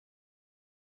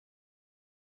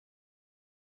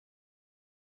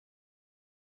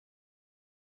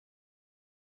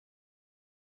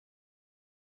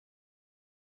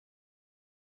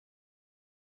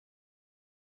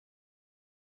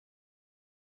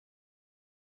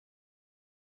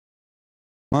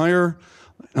Meyer,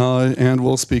 and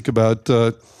we'll speak about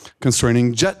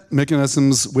constraining jet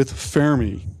mechanisms with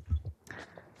FERMI.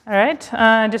 All right.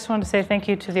 I just want to say thank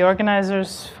you to the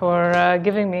organizers for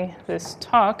giving me this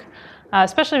talk,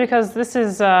 especially because this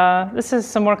is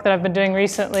some work that I've been doing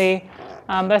recently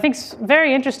that I think is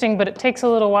very interesting, but it takes a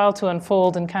little while to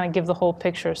unfold and kind of give the whole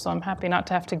picture. So I'm happy not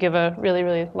to have to give a really,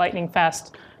 really lightning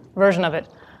fast version of it.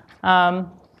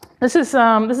 This is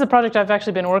a project I've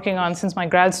actually been working on since my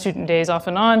grad student days, off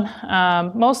and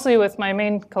on, mostly with my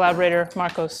main collaborator,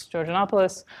 Marcos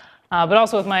Georgianopoulos, but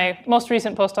also with my most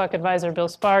recent postdoc advisor, Bill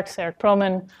Sparks, Eric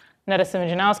Proman, Netta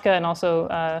Simijanowska, and also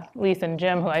Leith and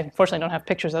Jim, who I unfortunately don't have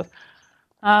pictures of.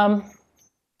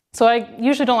 So I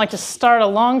usually don't like to start a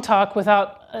long talk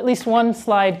without at least one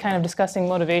slide kind of discussing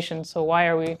motivation. So why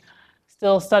are we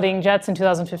still studying jets in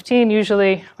 2015?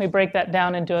 Usually we break that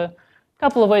down into a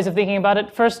couple of ways of thinking about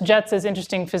it. First, jets as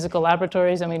interesting physical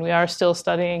laboratories. I mean, we are still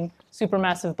studying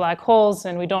supermassive black holes,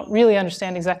 and we don't really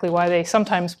understand exactly why they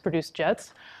sometimes produce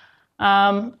jets.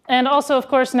 And also, of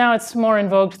course, now it's more in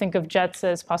vogue to think of jets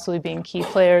as possibly being key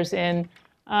players in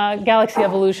galaxy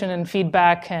evolution and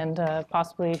feedback, and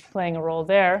possibly playing a role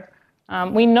there.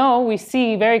 We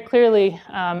see very clearly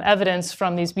evidence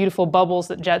from these beautiful bubbles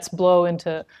that jets blow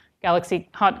into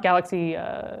hot galaxy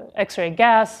X-ray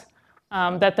gas,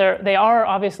 that they are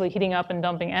obviously heating up and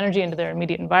dumping energy into their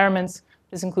immediate environments.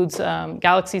 This includes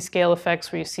galaxy scale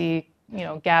effects, where you see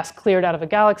gas cleared out of a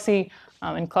galaxy,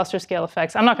 and cluster scale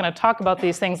effects. I'm not going to talk about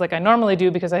these things like I normally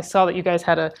do, because I saw that you guys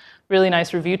had a really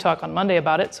nice review talk on Monday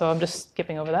about it, so I'm just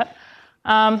skipping over that.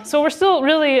 So we're still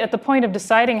really at the point of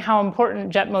deciding how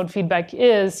important jet mode feedback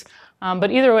is,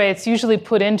 but either way, it's usually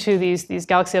put into these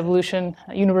galaxy evolution,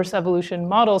 universe evolution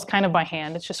models kind of by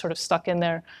hand. It's just sort of stuck in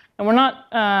there. And we're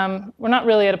not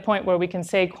really at a point where we can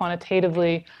say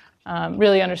quantitatively,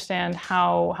 really understand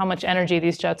how much energy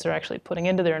these jets are actually putting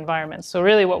into their environments. So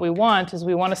really what we want is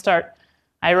we want to start,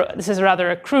 this is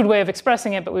rather a crude way of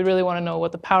expressing it, but we really want to know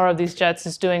what the power of these jets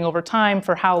is doing over time,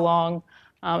 for how long,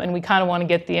 and we kind of want to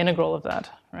get the integral of that,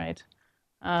 right?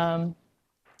 So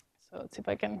let's see if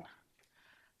I can.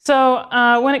 So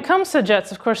when it comes to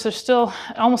jets, of course, there's still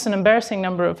almost an embarrassing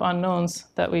number of unknowns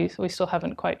that we still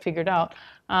haven't quite figured out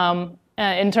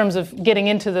in terms of getting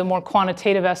into the more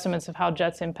quantitative estimates of how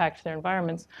jets impact their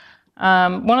environments.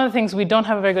 One of the things we don't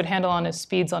have a very good handle on is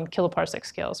speeds on kiloparsec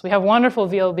scales. We have wonderful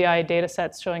VLBI data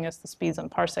sets showing us the speeds on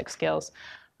parsec scales.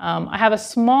 I have a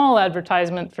small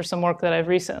advertisement for some work that I've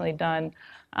recently done.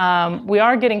 We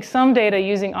are getting some data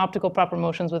using optical proper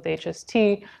motions with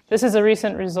HST. This is a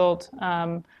recent result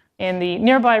in the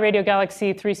nearby radio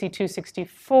galaxy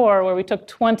 3C264, where we took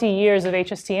 20 years of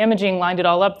HST imaging, lined it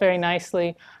all up very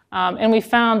nicely, and we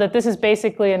found that this is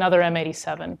basically another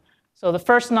M87. So the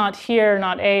first knot here,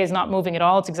 knot A, is not moving at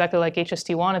all. It's exactly like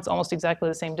HST1. It's almost exactly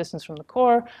the same distance from the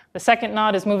core. The second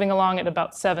knot is moving along at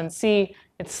about 7C.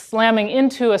 It's slamming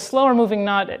into a slower moving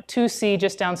knot at 2C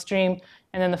just downstream.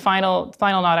 And then the final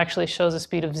knot actually shows a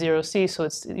speed of 0C.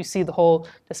 So you see the whole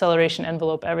deceleration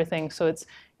envelope, everything. So it's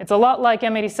a lot like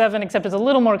M87, except it's a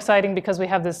little more exciting because we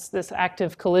have this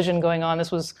active collision going on.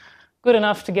 This was good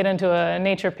enough to get into a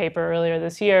Nature paper earlier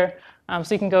this year.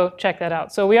 So you can go check that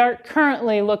out. So we are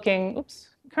currently looking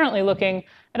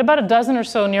at about a dozen or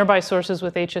so nearby sources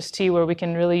with HST, where we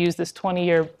can really use this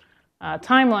 20-year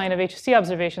timeline of HST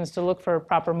observations to look for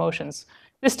proper motions.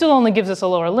 This still only gives us a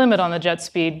lower limit on the jet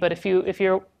speed, but if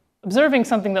you're observing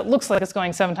something that looks like it's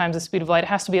going 7 times the speed of light, it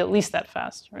has to be at least that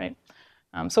fast, right?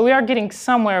 So we are getting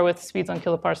somewhere with speeds on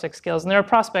kiloparsec scales, and there are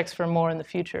prospects for more in the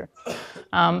future.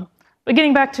 But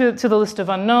getting back to the list of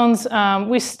unknowns,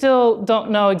 we still don't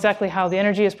know exactly how the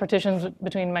energy is partitioned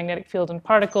between magnetic field and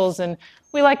particles, and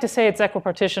we like to say it's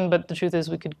equipartitioned, but the truth is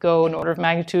we could go an order of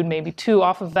magnitude, maybe 2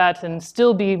 off of that, and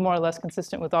still be more or less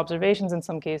consistent with observations in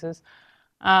some cases.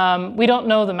 We don't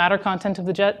know the matter content of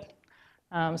the jet,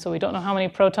 so we don't know how many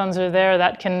protons are there.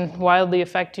 That can wildly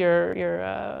affect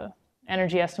your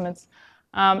energy estimates.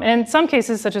 And in some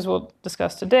cases, such as we'll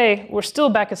discuss today, we're still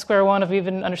back at square one of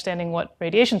even understanding what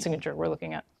radiation signature we're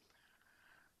looking at.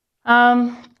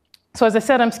 So as I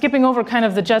said, I'm skipping over kind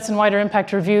of the jets and wider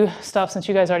impact review stuff since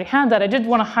you guys already had that. I did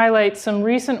want to highlight some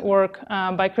recent work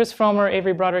by Chris Fromer,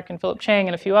 Avery Broderick, and Philip Chang,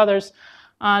 and a few others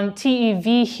on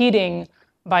TeV heating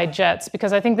by jets,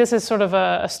 because I think this is sort of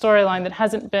a storyline that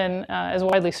hasn't been as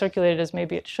widely circulated as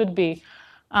maybe it should be.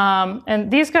 And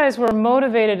these guys were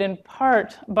motivated in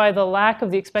part by the lack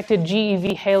of the expected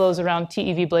GeV halos around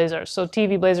TeV blazars. So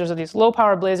TeV blazars are these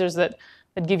low-power blazars that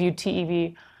give you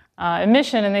TeV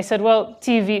emission. And they said, well,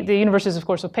 the universe is, of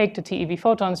course, opaque to TeV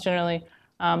photons generally.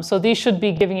 So these should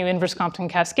be giving you inverse Compton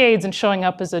cascades and showing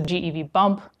up as a GeV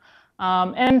bump.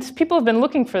 And people have been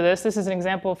looking for this. This is an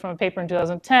example from a paper in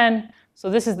 2010. So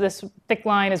this thick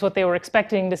line is what they were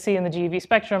expecting to see in the GeV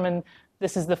spectrum, and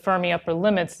this is the Fermi upper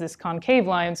limits, this concave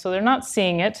line. So they're not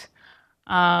seeing it.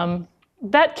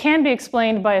 That can be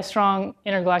explained by a strong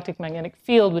intergalactic magnetic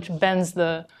field, which bends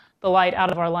the light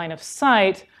out of our line of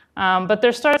sight. But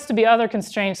there starts to be other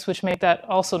constraints which make that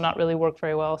also not really work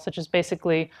very well, such as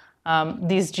basically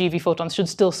these GeV photons should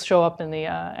still show up in the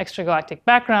extragalactic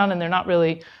background, and they're not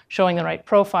really showing the right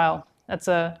profile.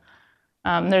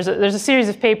 There's a series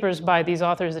of papers by these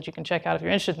authors that you can check out if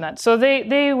you're interested in that. So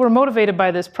they were motivated by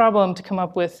this problem to come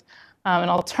up with an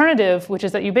alternative, which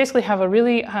is that you basically have a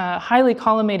really highly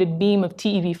collimated beam of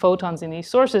TeV photons in these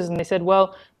sources. And they said,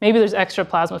 well, maybe there's extra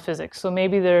plasma physics. So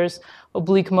maybe there's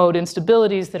oblique mode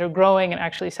instabilities that are growing and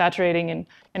actually saturating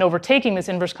and overtaking this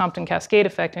inverse Compton cascade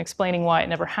effect and explaining why it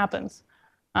never happens.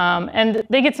 And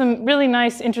they get some really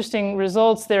nice, interesting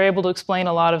results. They're able to explain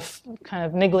a lot of kind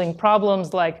of niggling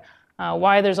problems, like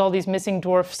why there's all these missing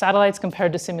dwarf satellites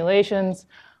compared to simulations.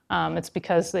 It's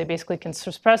because they basically can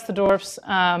suppress the dwarfs.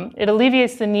 It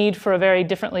alleviates the need for a very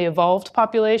differently evolved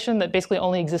population that basically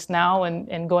only exists now,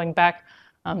 and going back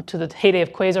to the heyday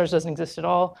of quasars doesn't exist at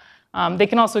all. They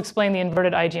can also explain the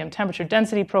inverted IgM temperature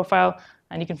density profile,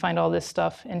 and you can find all this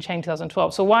stuff in Chang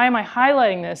 2012. So why am I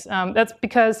highlighting this? That's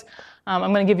because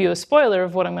I'm going to give you a spoiler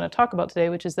of what I'm going to talk about today,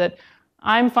 which is that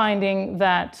I'm finding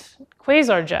that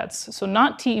quasar jets, so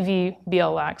not TeV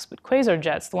BLX, but quasar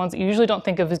jets, the ones that you usually don't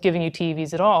think of as giving you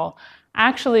TeVs at all,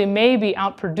 actually may be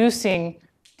outproducing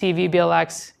TeV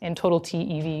BLX in total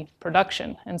TeV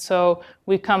production. And so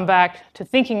we come back to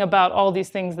thinking about all these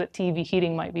things that TeV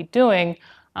heating might be doing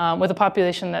with a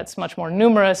population that's much more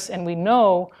numerous, and we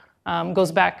know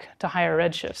goes back to higher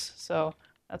redshifts. So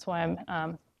that's why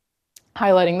I'm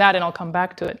highlighting that, and I'll come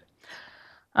back to it.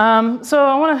 So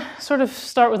I want to sort of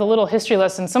start with a little history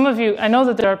lesson. Some of you, I know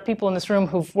that there are people in this room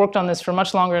who've worked on this for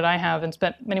much longer than I have and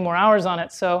spent many more hours on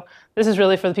it. So this is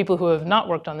really for the people who have not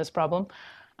worked on this problem.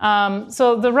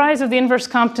 So the rise of the inverse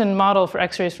Compton model for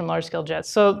X-rays from large-scale jets.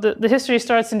 So the history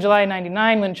starts in July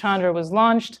 '99 when Chandra was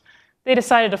launched. They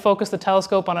decided to focus the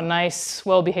telescope on a nice,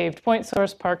 well-behaved point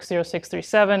source, Park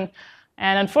 0637.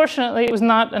 And unfortunately, it was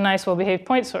not a nice, well-behaved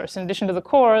point source. In addition to the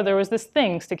core, there was this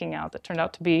thing sticking out that turned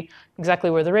out to be exactly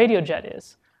where the radio jet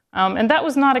is. And that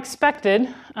was not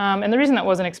expected. And the reason that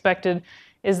wasn't expected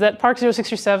is that Park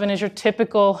 0637 is your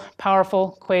typical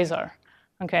powerful quasar.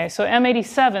 Okay, so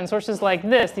M87, sources like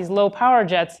this, these low-power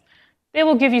jets, they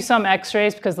will give you some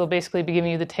X-rays because they'll basically be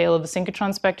giving you the tail of the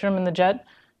synchrotron spectrum in the jet.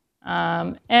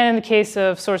 And in the case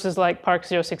of sources like Park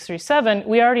 0637,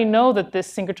 we already know that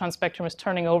this synchrotron spectrum is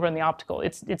turning over in the optical.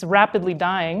 It's rapidly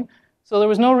dying, so there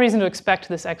was no reason to expect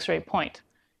this X-ray point.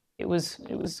 It was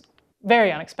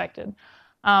very unexpected.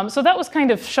 So that was kind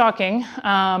of shocking,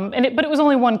 but it was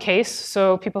only one case,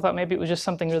 so people thought maybe it was just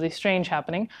something really strange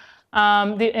happening.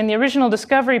 In the original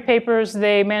discovery papers,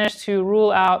 they managed to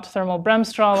rule out thermal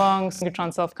bremsstrahlung,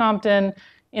 synchrotron self-Compton,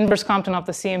 inverse Compton off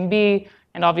the CMB,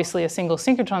 and obviously a single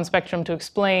synchrotron spectrum to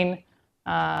explain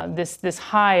this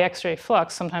high X-ray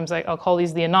flux. Sometimes I'll call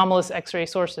these the anomalous X-ray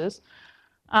sources.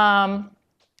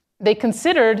 They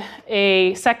considered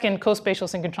a second cospatial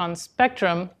synchrotron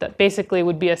spectrum that basically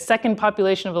would be a second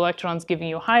population of electrons giving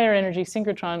you a higher energy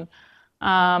synchrotron.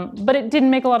 But it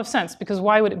didn't make a lot of sense, because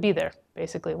why would it be there,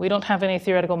 basically? We don't have any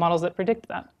theoretical models that predict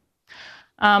that.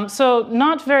 So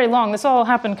not very long, this all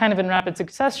happened kind of in rapid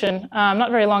succession.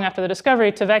 Not very long after the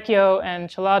discovery, Tavecchio and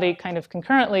Celati kind of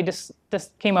concurrently just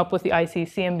came up with the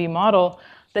IC-CMB model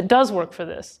that does work for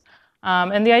this.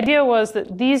 And the idea was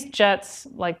that these jets,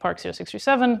 like Park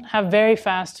 0637, have very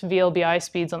fast VLBI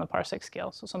speeds on the parsec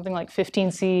scale. So something like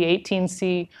 15C,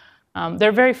 18C.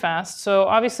 They're very fast. So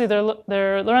obviously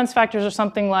their Lorentz factors are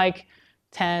something like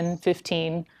 10,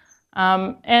 15.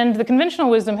 And the conventional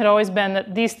wisdom had always been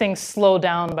that these things slow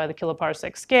down by the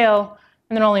kiloparsec scale,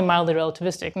 and they're only mildly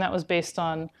relativistic. And that was based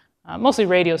on mostly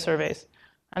radio surveys.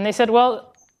 And they said,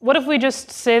 well, what if we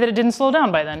just say that it didn't slow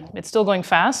down by then? It's still going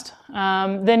fast.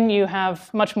 Then you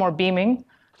have much more beaming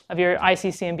of your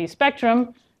IC-CMB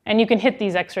spectrum, and you can hit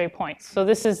these X-ray points. So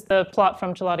this is the plot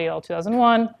from Celati et al.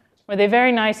 2001, where they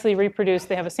very nicely reproduce.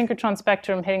 They have a synchrotron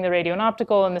spectrum hitting the radio and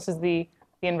optical, and this is the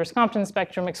inverse Compton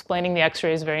spectrum explaining the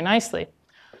X-rays very nicely.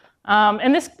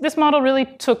 And this model really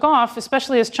took off,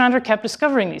 especially as Chandra kept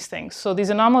discovering these things. So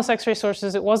these anomalous X-ray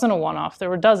sources, it wasn't a one-off.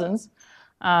 There were dozens.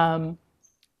 And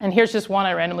here's just one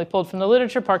I randomly pulled from the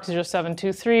literature, Park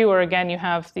 0723, where again you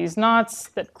have these knots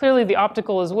that clearly the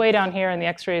optical is way down here and the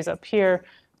X-ray is up here.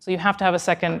 So you have to have a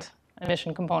second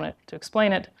emission component to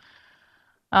explain it.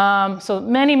 So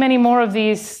many, many more of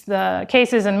these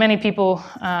cases, and many people,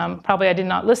 probably I did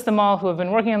not list them all, who have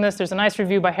been working on this. There's a nice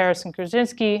review by Harris and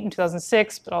Krasinski in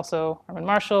 2006, but also Herman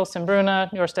Marshall,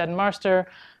 Simbruna, Jorstad and Marster.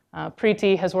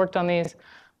 Preeti has worked on these,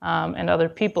 and other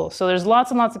people. So there's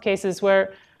lots and lots of cases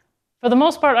where, for the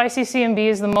most part, ICCMB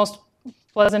is the most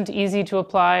pleasant, easy to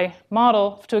apply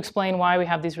model to explain why we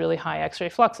have these really high X-ray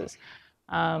fluxes.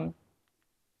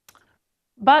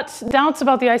 But doubts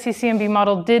about the ICCMB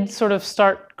model did sort of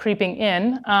start creeping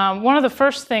in. One of the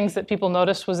first things that people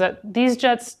noticed was that these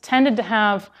jets tended to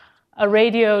have a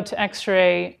radio to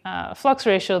X-ray flux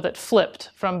ratio that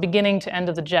flipped from beginning to end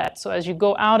of the jet. So as you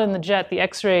go out in the jet, the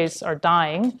X-rays are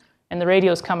dying and the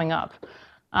radio is coming up.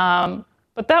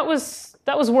 But that was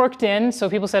worked in. So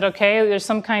people said, okay, there's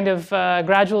some kind of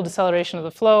gradual deceleration of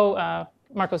the flow.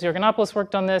 Marcos Georganopoulos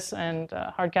worked on this, and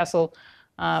Hardcastle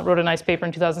wrote a nice paper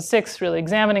in 2006 really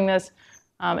examining this.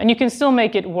 And you can still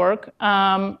make it work.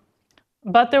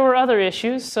 But there were other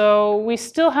issues. So we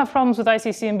still have problems with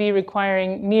ICCMB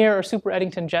requiring near or super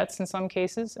Eddington jets in some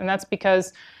cases. And that's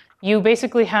because you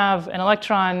basically have an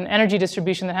electron energy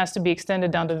distribution that has to be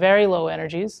extended down to very low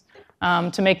energies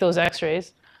to make those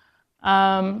X-rays.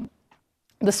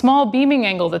 The small beaming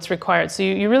angle that's required, so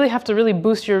you really have to really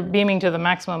boost your beaming to the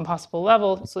maximum possible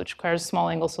level, so it requires small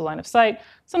angles to line of sight.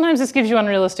 Sometimes this gives you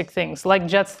unrealistic things, like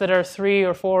jets that are 3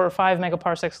 or 4 or 5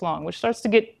 megaparsecs long, which starts to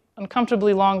get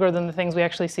uncomfortably longer than the things we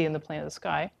actually see in the plane of the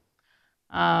sky.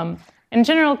 In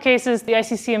general cases, the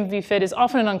ICCMB fit is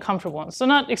often an uncomfortable one, so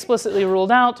not explicitly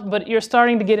ruled out, but you're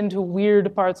starting to get into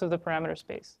weird parts of the parameter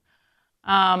space.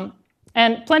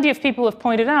 And plenty of people have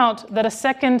pointed out that a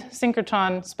second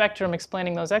synchrotron spectrum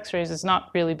explaining those X-rays has not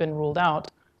really been ruled out,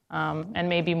 and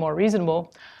may be more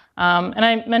reasonable. And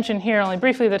I mentioned here only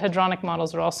briefly that hadronic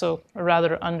models are also a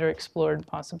rather underexplored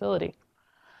possibility.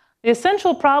 The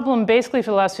essential problem basically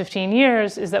for the last 15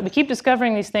 years is that we keep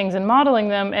discovering these things and modeling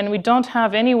them, and we don't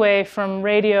have any way from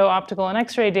radio, optical, and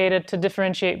X-ray data to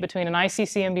differentiate between an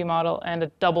ICCMB model and a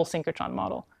double synchrotron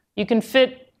model. You can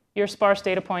fit your sparse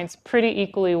data points pretty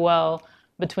equally well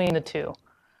between the two.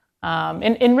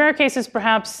 In rare cases,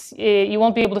 perhaps you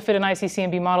won't be able to fit an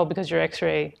ICCMB model because your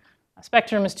X-ray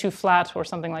spectrum is too flat or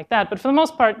something like that. But for the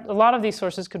most part, a lot of these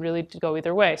sources could really go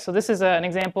either way. So this is an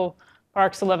example,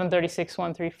 Parks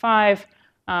 1136-135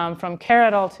 from Kerr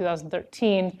et al.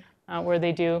 2013, where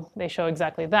they show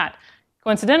exactly that.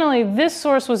 Coincidentally, this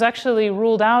source was actually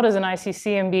ruled out as an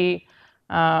ICCMB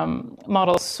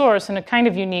model source in a kind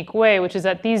of unique way, which is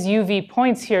that these UV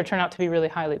points here turn out to be really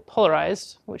highly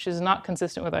polarized, which is not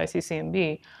consistent with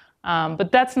ICCMB. But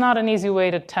that's not an easy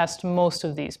way to test most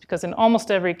of these, because in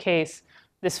almost every case,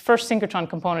 this first synchrotron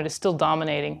component is still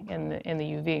dominating in the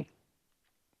UV.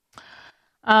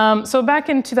 So back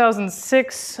in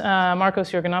 2006, Marcos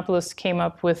Georganopoulos came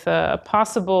up with a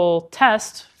possible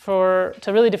test to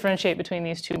really differentiate between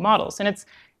these two models. And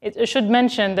it should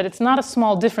mention that it's not a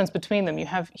small difference between them. You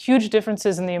have huge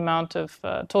differences in the amount of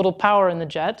total power in the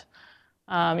jet.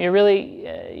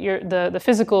 The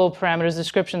physical parameters,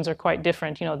 descriptions are quite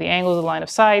different. You know, the angles of the line of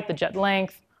sight, the jet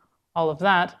length, all of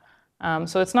that.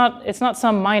 So it's not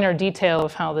some minor detail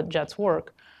of how the jets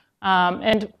work.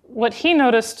 And what he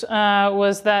noticed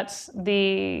was that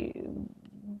the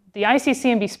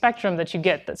ICCMB spectrum that you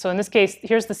get, so in this case,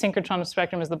 here's the synchrotron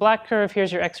spectrum is the black curve, here's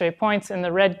your X-ray points, and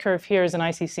the red curve here is an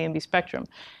ICCMB spectrum.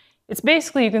 It's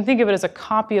basically, you can think of it as a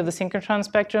copy of the synchrotron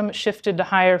spectrum shifted to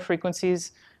higher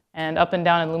frequencies and up and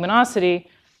down in luminosity,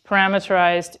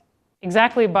 parameterized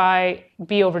exactly by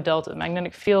B over delta,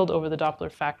 magnetic field over the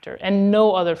Doppler factor, and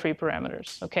no other free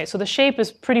parameters. Okay, so the shape is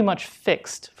pretty much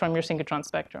fixed from your synchrotron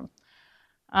spectrum.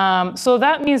 So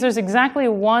that means there's exactly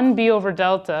one B over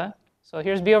delta. So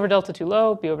here's B over delta too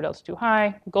low, B over delta too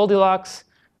high, Goldilocks.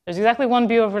 There's exactly one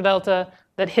B over delta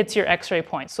that hits your X-ray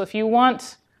point. So if you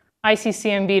want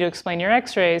ICCMB to explain your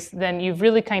X-rays, then you've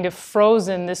really kind of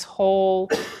frozen this whole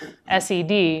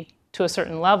SED to a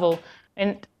certain level.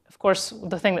 And of course,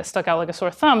 the thing that stuck out like a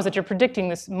sore thumb is that you're predicting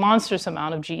this monstrous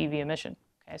amount of GeV emission.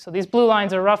 Okay, so these blue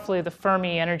lines are roughly the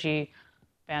Fermi energy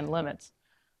band limits.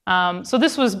 So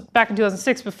this was back in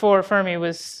 2006 before FERMI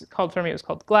was called FERMI. It was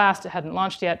called GLAST. It hadn't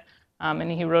launched yet.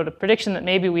 And he wrote a prediction that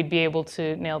maybe we'd be able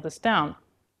to nail this down.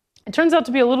 It turns out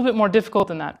to be a little bit more difficult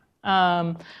than that.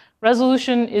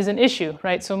 Resolution is an issue,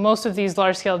 right? So most of these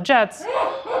large-scale jets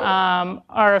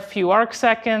are a few arc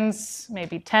seconds,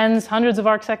 maybe tens, hundreds of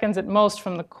arc seconds at most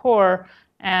from the core,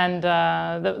 and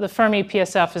the Fermi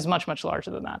PSF is much, much larger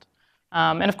than that.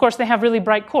 And of course, they have really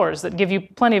bright cores that give you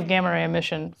plenty of gamma ray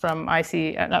emission from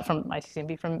not from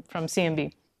ICCMB, from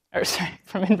CMB, or sorry,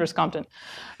 from inverse Compton.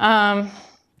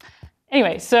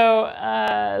 Anyway, so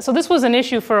this was an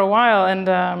issue for a while,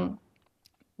 and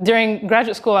during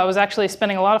graduate school, I was actually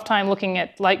spending a lot of time looking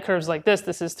at light curves like this.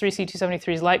 This is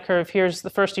 3C273's light curve. Here's the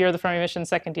first year of the Fermi mission,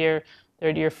 second year,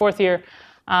 third year, fourth year.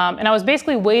 And I was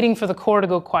basically waiting for the core to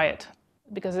go quiet,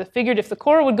 because I figured if the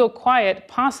core would go quiet,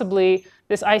 possibly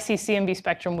this IC-CMB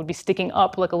spectrum would be sticking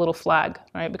up like a little flag,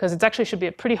 right? Because it actually should be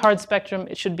a pretty hard spectrum.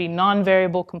 It should be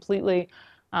non-variable completely.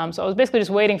 So I was basically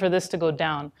just waiting for this to go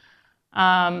down.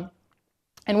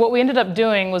 And what we ended up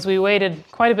doing was we waited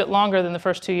quite a bit longer than the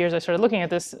first 2 years I started looking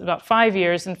at this, about 5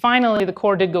 years, and finally the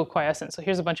core did go quiescent. So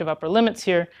here's a bunch of upper limits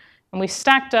here. And we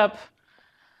stacked up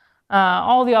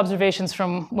all the observations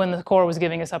from when the core was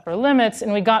giving us upper limits,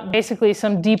 and we got basically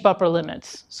some deep upper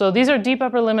limits. So these are deep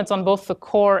upper limits on both the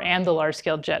core and the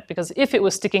large-scale jet, because if it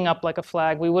was sticking up like a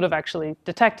flag, we would have actually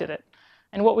detected it.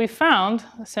 And what we found,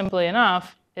 simply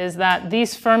enough, is that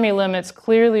these Fermi limits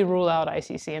clearly rule out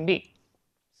IC-CMB.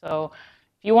 So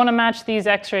if you want to match these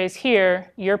X-rays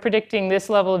here, you're predicting this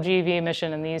level of GeV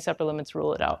emission, and these upper limits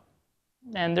rule it out.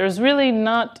 And there's really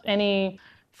not any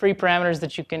free parameters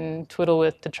that you can twiddle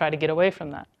with to try to get away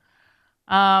from that.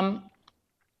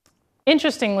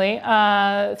 Interestingly,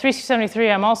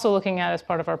 3C73 I'm also looking at as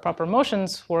part of our proper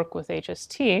motions work with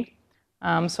HST.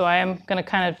 So I am going to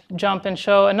kind of jump and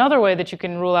show another way that you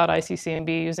can rule out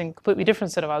IC-CMB using a completely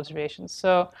different set of observations.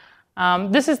 So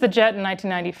this is the jet in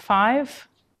 1995.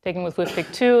 Taken with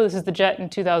WIFPIC 2. This is the jet in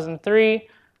 2003.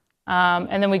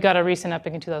 And then we got a recent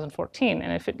epoch in 2014.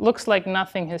 And if it looks like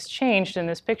nothing has changed in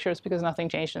this picture, it's because nothing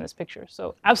changed in this picture.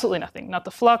 So absolutely nothing. Not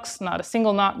the flux, not a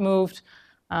single knot moved.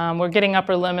 We're getting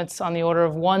upper limits on the order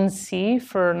of 1C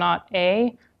for knot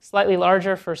A, slightly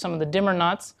larger for some of the dimmer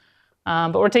knots.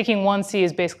 But we're taking 1C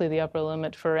as basically the upper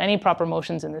limit for any proper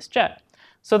motions in this jet.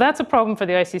 So that's a problem for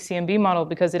the IC-CMB model,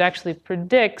 because it actually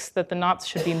predicts that the knots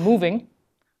should be moving.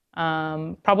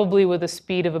 Probably with a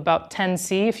speed of about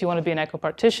 10C if you want to be an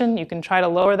equipartition. You can try to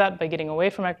lower that by getting away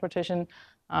from equipartition,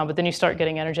 but then you start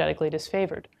getting energetically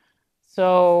disfavored.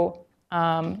 So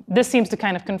this seems to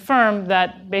kind of confirm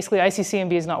that basically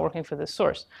IC-CMB is not working for this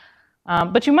source.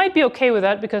 But you might be okay with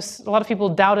that, because a lot of people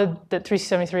doubted that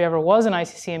 3C73 ever was an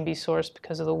IC-CMB source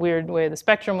because of the weird way the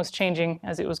spectrum was changing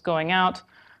as it was going out.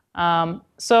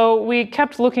 So we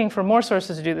kept looking for more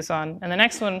sources to do this on, and the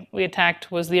next one we attacked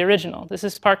was the original. This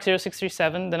is Park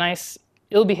 0637, the nice,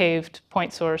 ill-behaved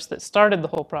point source that started the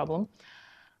whole problem.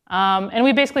 And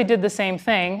we basically did the same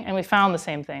thing, and we found the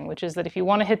same thing, which is that if you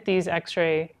want to hit these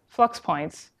X-ray flux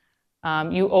points,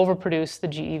 you overproduce the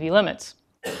GeV limits.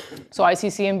 So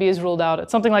IC-CMB is ruled out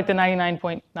at something like the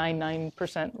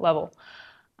 99.99% level.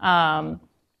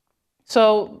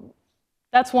 So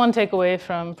that's one takeaway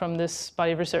from this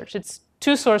body of research. It's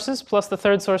two sources plus the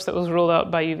third source that was ruled out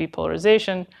by UV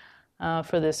polarization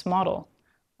for this model,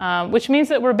 which means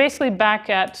that we're basically back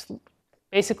at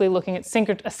basically looking at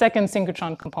a second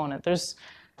synchrotron component.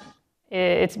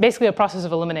 It's basically a process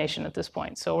of elimination at this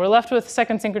point. So we're left with a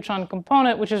second synchrotron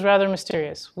component, which is rather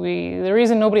mysterious. The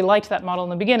reason nobody liked that model in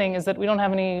the beginning is that we don't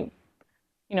have any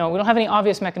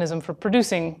obvious mechanism for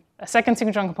producing a second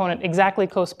synchrotron component exactly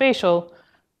co-spatial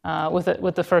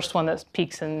with the first one that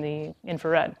peaks in the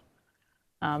infrared.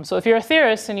 So if you're a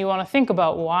theorist and you want to think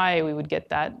about why we would get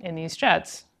that in these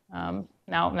jets,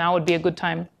 now would be a good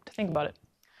time to think about it.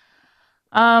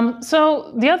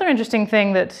 So the other interesting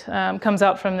thing that comes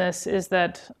out from this is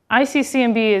that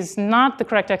IC-CMB is not the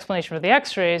correct explanation for the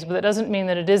X-rays, but that doesn't mean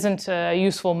that it isn't a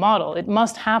useful model. It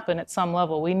must happen at some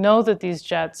level. We know that these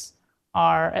jets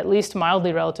are at least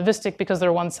mildly relativistic because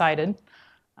they're one-sided.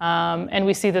 And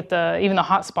we see that even the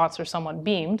hot spots are somewhat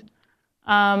beamed.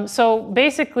 So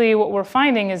basically what we're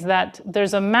finding is that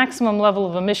there's a maximum level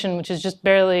of emission which is just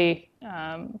barely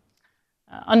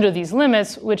under these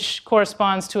limits, which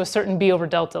corresponds to a certain B over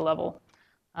delta level.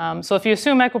 So if you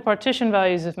assume equipartition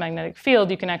values of magnetic field,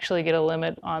 you can actually get a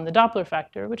limit on the Doppler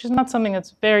factor, which is not something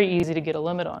that's very easy to get a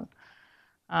limit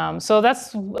on. So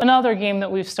that's another game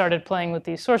that we've started playing with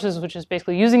these sources, which is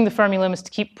basically using the Fermi limits to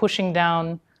keep pushing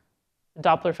down the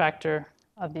Doppler factor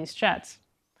of these jets.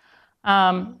 So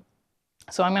I'm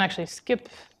going to actually skip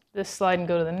this slide and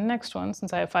go to the next one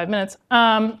since I have 5 minutes.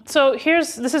 So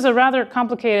this is a rather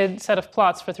complicated set of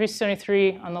plots for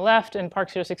 3C73 on the left and Park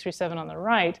 0637 on the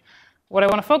right. What I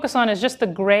want to focus on is just the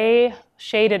gray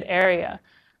shaded area.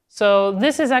 So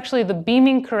this is actually the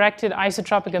beaming corrected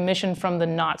isotropic emission from the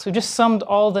knots. We just summed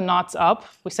all the knots up.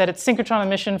 We said it's synchrotron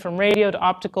emission from radio to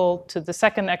optical to the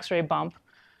second X-ray bump.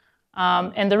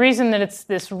 And the reason that it's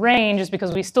this range is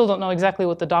because we still don't know exactly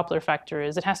what the Doppler factor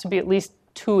is. It has to be at least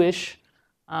 2-ish.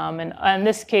 And in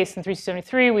this case, in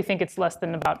 3C73, we think it's less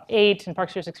than about 8. In Park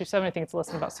 0637, I think it's less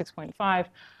than about 6.5.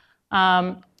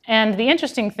 And the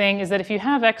interesting thing is that if you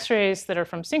have X-rays that are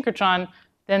from synchrotron,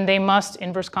 then they must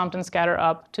inverse Compton scatter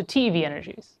up to TeV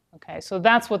energies. Okay, so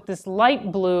that's what this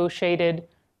light blue shaded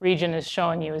region is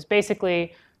showing you, is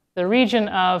basically the region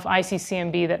of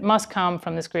ICCMB that must come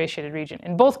from this gray shaded region.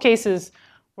 In both cases,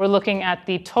 we're looking at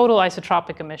the total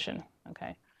isotropic emission.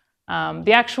 Okay.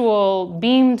 The actual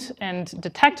beamed and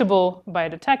detectable by a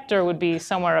detector would be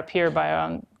somewhere up here by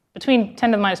around between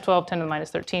 10 to the minus 12, 10 to the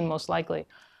minus 13, most likely.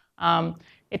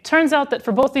 It turns out that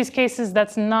for both these cases,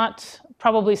 that's not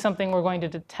probably something we're going to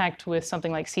detect with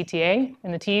something like CTA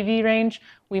in the TeV range.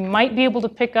 We might be able to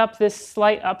pick up this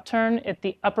slight upturn at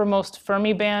the uppermost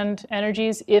Fermi band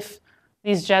energies if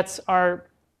these jets are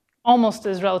almost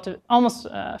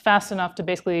fast enough to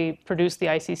basically produce the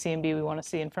ICCMB we want to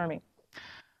see in Fermi.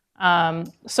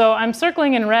 So I'm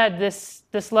circling in red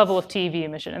this level of TeV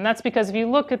emission, and that's because if you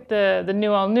look at the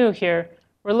nu here,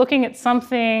 we're looking at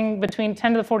something between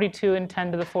 10 to the 42 and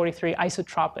 10 to the 43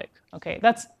 isotropic. Okay,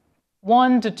 that's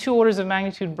 1 to 2 orders of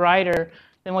magnitude brighter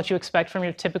than what you expect from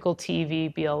your typical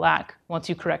TeV BLAC once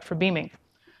you correct for beaming.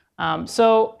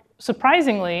 So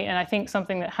surprisingly, and I think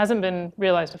something that hasn't been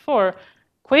realized before,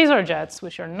 quasar jets,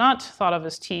 which are not thought of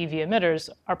as TeV emitters,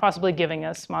 are possibly giving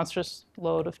us monstrous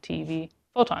load of TeV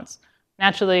photons.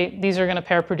 Naturally, these are going to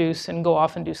pair produce and go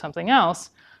off and do something else.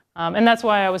 And that's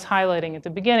why I was highlighting at the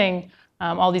beginning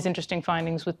all these interesting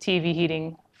findings with TeV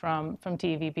heating from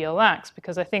TeV BLACs,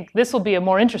 because I think this will be a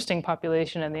more interesting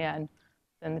population in the end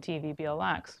than the TeV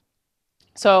BLACs.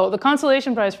 So the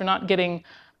consolation prize for not detecting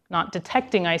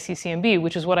ICCMB,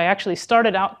 which is what I actually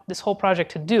started out this whole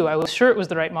project to do, I was sure it was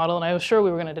the right model and I was sure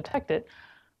we were going to detect it,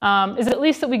 is at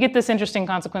least that we get this interesting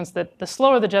consequence that the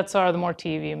slower the jets are, the more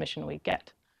TeV emission we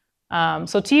get.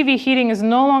 So TeV heating is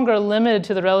no longer limited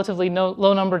to the relatively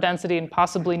low number density and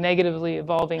possibly negatively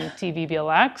evolving TeV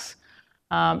BLACs.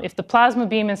 If the plasma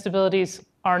beam instabilities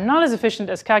are not as efficient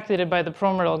as calculated by the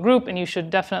Promerel group, and you should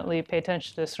definitely pay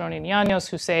attention to Sroni and Llanos,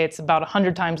 who say it's about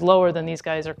 100 times lower than these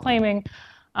guys are claiming,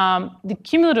 the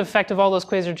cumulative effect of all those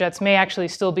quasar jets may actually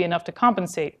still be enough to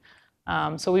compensate.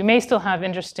 So we may still have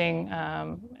interesting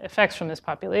effects from this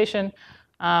population.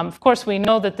 Of course, we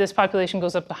know that this population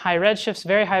goes up to high redshifts,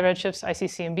 very high redshifts.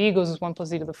 ICCMB goes as 1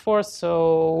 plus e to the 4th,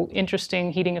 so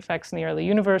interesting heating effects in the early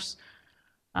universe.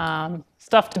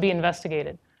 Stuff to be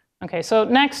investigated. Okay, so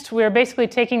next, we're basically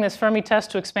taking this Fermi test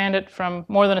to expand it from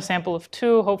more than a sample of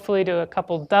 2, hopefully to a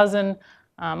couple dozen,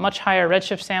 much higher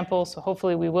redshift samples. So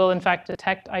hopefully we will, in fact,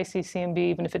 detect ICCMB,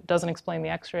 even if it doesn't explain the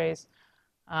X-rays.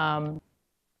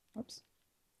 Oops.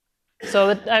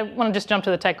 So I want to just jump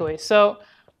to the takeaways. So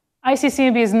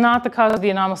ICCMB is not the cause of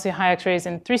the anomalously high X-rays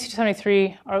in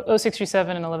 3673,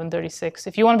 0637, and 1136.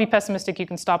 If you want to be pessimistic, you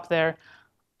can stop there.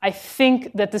 I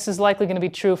think that this is likely going to be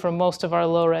true for most of our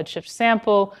low redshift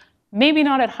sample. Maybe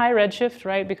not at high redshift,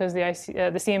 right, because the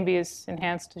CMB is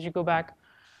enhanced as you go back.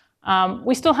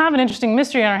 We still have an interesting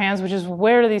mystery on our hands, which is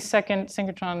where do these second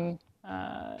synchrotron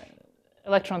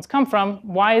electrons come from?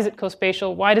 Why is it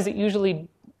cospatial? Why does it usually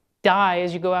die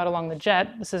as you go out along the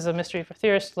jet? This is a mystery for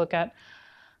theorists to look at.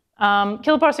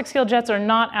 Kiloparsec scale jets are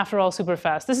not, after all, super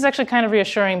fast. This is actually kind of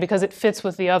reassuring because it fits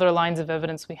with the other lines of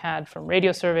evidence we had from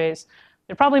radio surveys.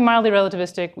 They're probably mildly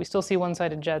relativistic. We still see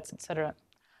one-sided jets, et cetera.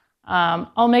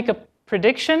 I'll make a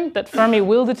prediction that Fermi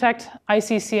will detect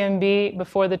ICCMB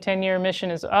before the 10-year mission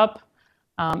is up.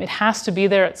 It has to be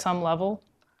there at some level,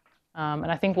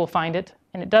 and I think we'll find it.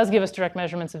 And it does give us direct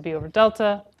measurements of B over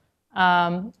delta.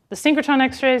 The synchrotron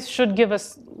X-rays should give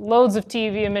us loads of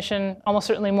TeV emission, almost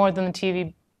certainly more than the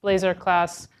TeV Blazar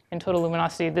class in total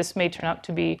luminosity. This may turn out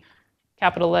to be,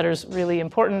 capital letters, really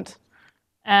important.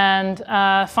 And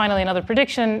finally, another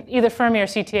prediction, either Fermi or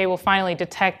CTA will finally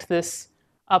detect this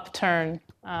upturn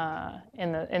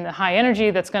in the high energy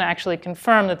that's going to actually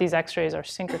confirm that these X-rays are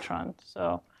synchrotron.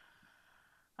 So,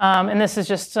 and this is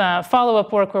just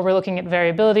follow-up work where we're looking at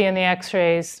variability in the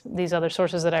X-rays, these other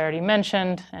sources that I already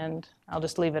mentioned, and I'll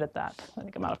just leave it at that. I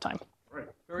think I'm out of time. All right,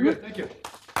 very good, thank you.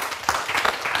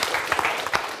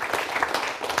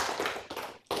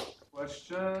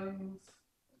 Questions?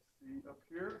 I see up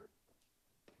here.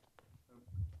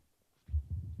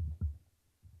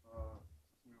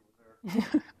 Over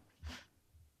there.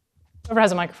 Whoever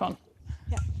has a microphone.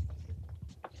 Yeah.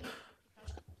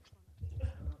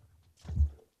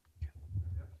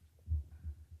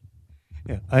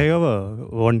 Yeah, I have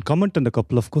one comment and a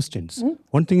couple of questions. Mm-hmm.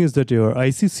 One thing is that your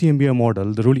ICCMB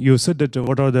model, the rule you said that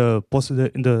what are the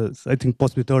in the I think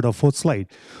possibly third or fourth slide.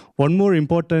 One more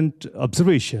important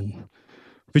observation,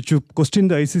 which you question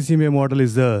the ICCMB model,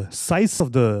 is the size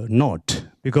of the knot.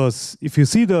 Because if you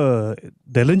see the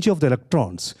energy of the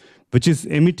electrons, which is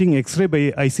emitting X-ray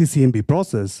by ICCMB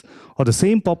process, or the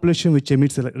same population which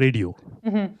emits radio.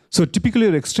 So typically,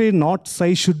 your X-ray not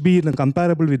size should be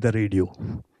comparable with the radio.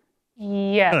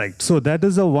 Yes. Correct. So that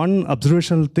is a one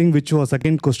observational thing which was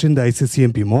again questioned the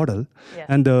ICCMP model. Yeah.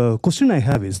 And the question I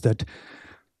have is that,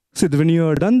 see, when you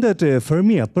have done that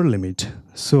Fermi upper limit,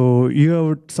 so you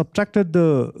have subtracted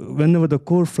whenever the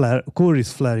core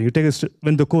is flaring, you take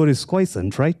when the core is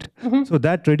quiescent, right? So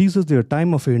that reduces your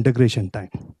time of your integration time.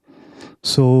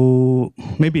 So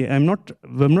maybe I'm not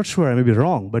sure, I may be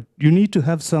wrong, but you need to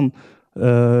have some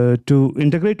to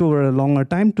integrate over a longer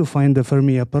time to find the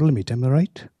Fermi upper limit. Am I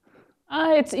right?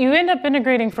 You end up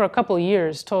integrating for a couple of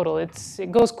years total.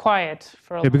 It goes quiet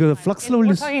for a long because time. the flux level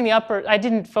We're is... talking the upper, I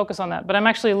didn't focus on that, but I'm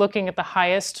actually looking at the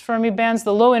highest Fermi bands.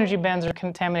 The low energy bands are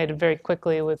contaminated very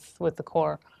quickly with the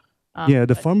core. Yeah,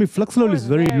 the Fermi flux level is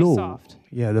very low. Soft.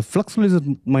 Yeah, the flux level is at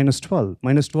 -12,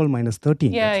 -12,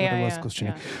 -13. Yeah, That's what I was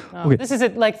questioning. Yeah. No, this is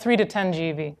at like 3 to 10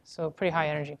 GeV, so pretty high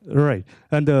energy. Right.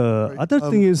 And the other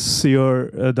thing is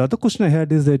the other question I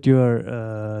had is that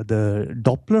the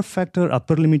Doppler factor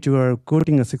upper limit, you are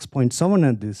quoting a 6.7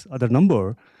 at this other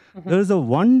number. There is a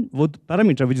one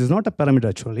parameter, which is not a parameter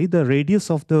actually, the radius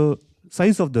of the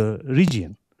size of the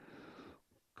region.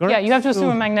 Correct? Yeah, you have to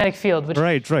assume a magnetic field. Which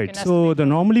right. So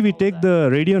normally we take the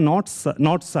radio not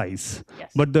size, yes.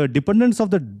 but the dependence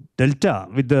of the delta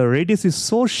with the radius is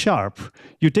so sharp,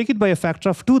 you take it by a factor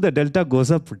of 2, the delta goes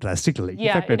up drastically.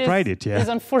 Yeah, in fact, I tried it. Yeah. It is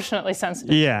unfortunately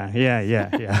sensitive. Yeah.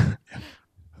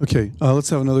 Okay, let's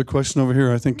have another question over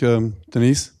here. I think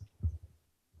Denise.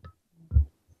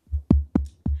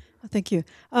 Thank you.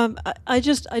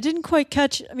 I didn't quite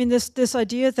catch. I mean, this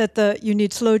idea that you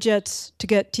need slow jets to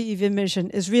get TeV emission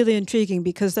is really intriguing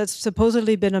because that's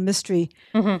supposedly been a mystery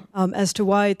as to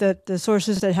why the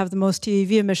sources that have the most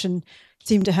TeV emission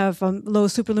seem to have low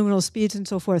superluminal speeds and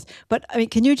so forth. But I mean,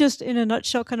 can you just, in a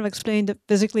nutshell, kind of explain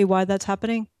physically why that's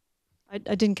happening?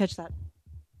 I didn't catch that.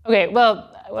 Okay, well,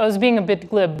 I was being a bit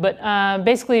glib, but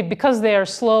basically because they are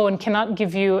slow and cannot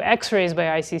give you X-rays by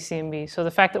ICCMB, so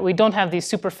the fact that we don't have these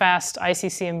super fast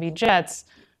ICCMB jets,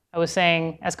 I was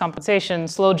saying as compensation,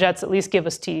 slow jets at least give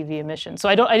us TeV emission. So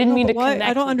I didn't mean to connect.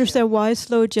 I don't understand why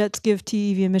slow jets give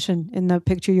TeV emission in the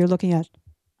picture you're looking at.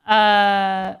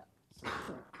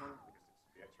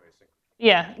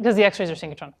 Yeah, because the X-rays are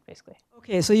synchrotron, basically.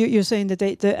 Okay, so you're saying that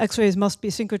the X-rays must be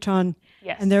synchrotron,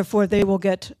 yes. And therefore they will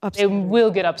get upscattered. They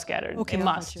will get upscattered. Okay, they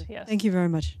must. Yes. Thank you very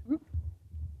much.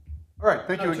 All right,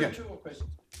 thank you again. Two more questions.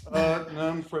 No,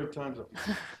 I'm afraid time's up.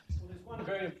 Well, there's one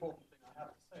very important thing I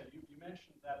have to say. You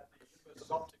mentioned that the universe is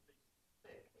optically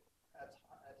thick at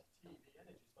TeV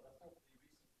energies, but I thought the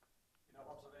recent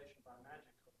observation by magic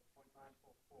of the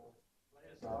 0.944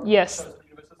 layers yes. shows the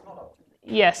universe is not optically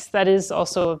thick. Yes, that is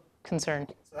also a concern.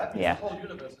 So that means the whole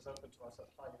universe is open to us at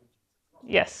high energies.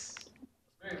 Yes. It's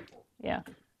very important. Yeah.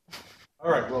 All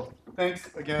right, well, thanks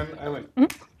again, Eileen.